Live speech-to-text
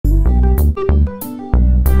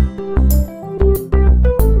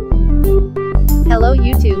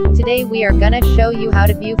Today we are gonna show you how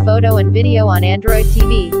to view photo and video on Android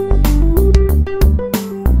TV.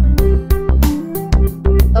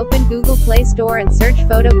 Open Google Play Store and search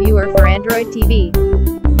Photo Viewer for Android TV.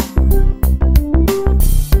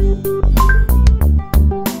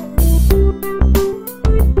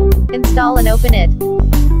 Install and open it.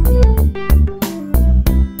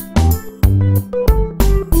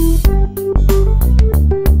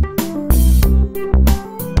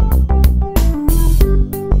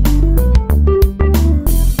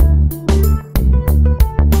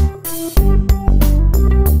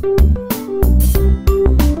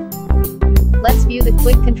 Let's view the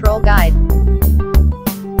quick control guide.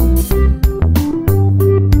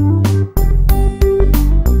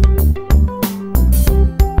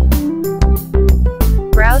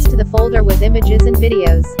 Browse to the folder with images and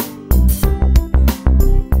videos.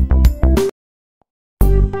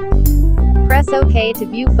 Press OK to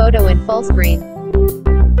view photo in full screen.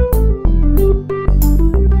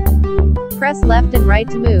 Press left and right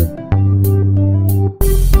to move.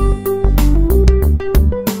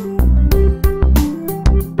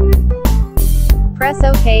 Press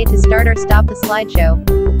OK to start or stop the slideshow.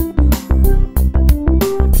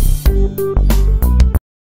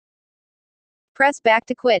 Press back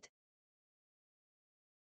to quit.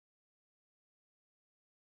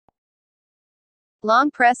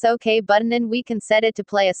 Long press OK button and we can set it to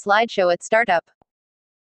play a slideshow at startup.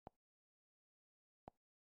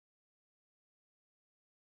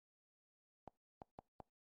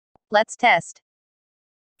 Let's test.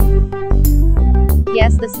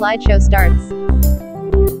 Yes, the slideshow starts.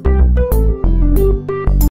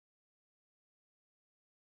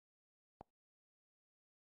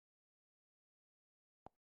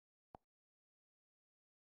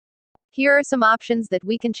 Here are some options that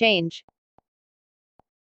we can change.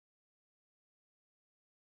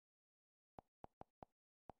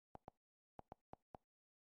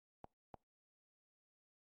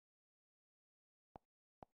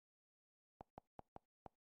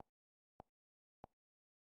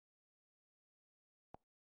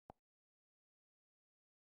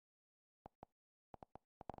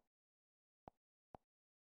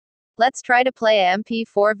 Let's try to play a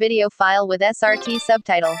MP4 video file with SRT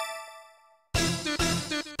subtitle.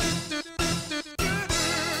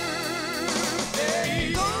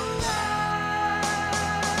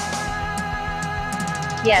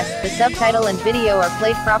 Yes, the subtitle and video are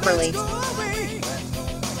played properly.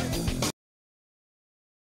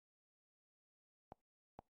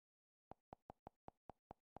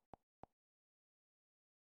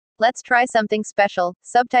 Let's try something special,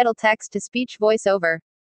 subtitle text-to-speech voiceover.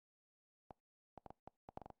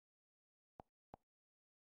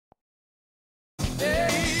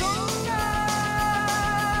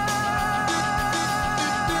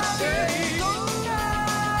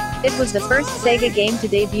 It was the first Sega game to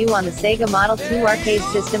debut on the Sega Model 2 arcade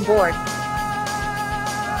system board.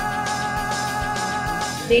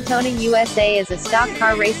 Daytona USA is a stock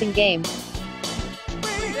car racing game.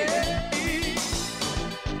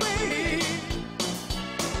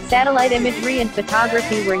 Satellite imagery and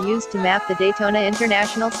photography were used to map the Daytona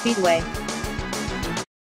International Speedway.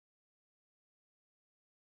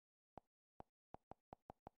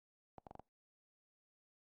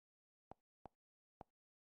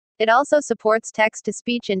 It also supports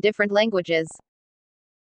text-to-speech in different languages. "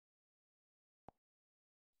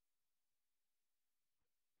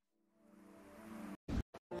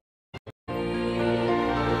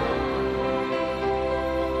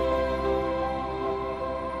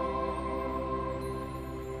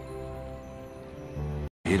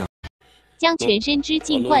将全身之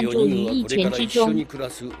劲灌注于一拳之中，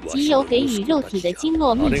即有给予肉体的经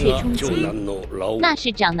络密切冲击，那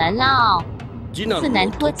是长男拉奥，次男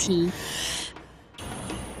托奇，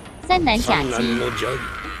三男甲基。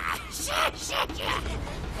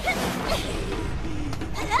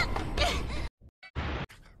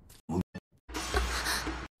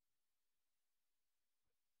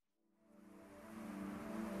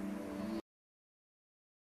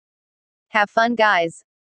Have fun, guys!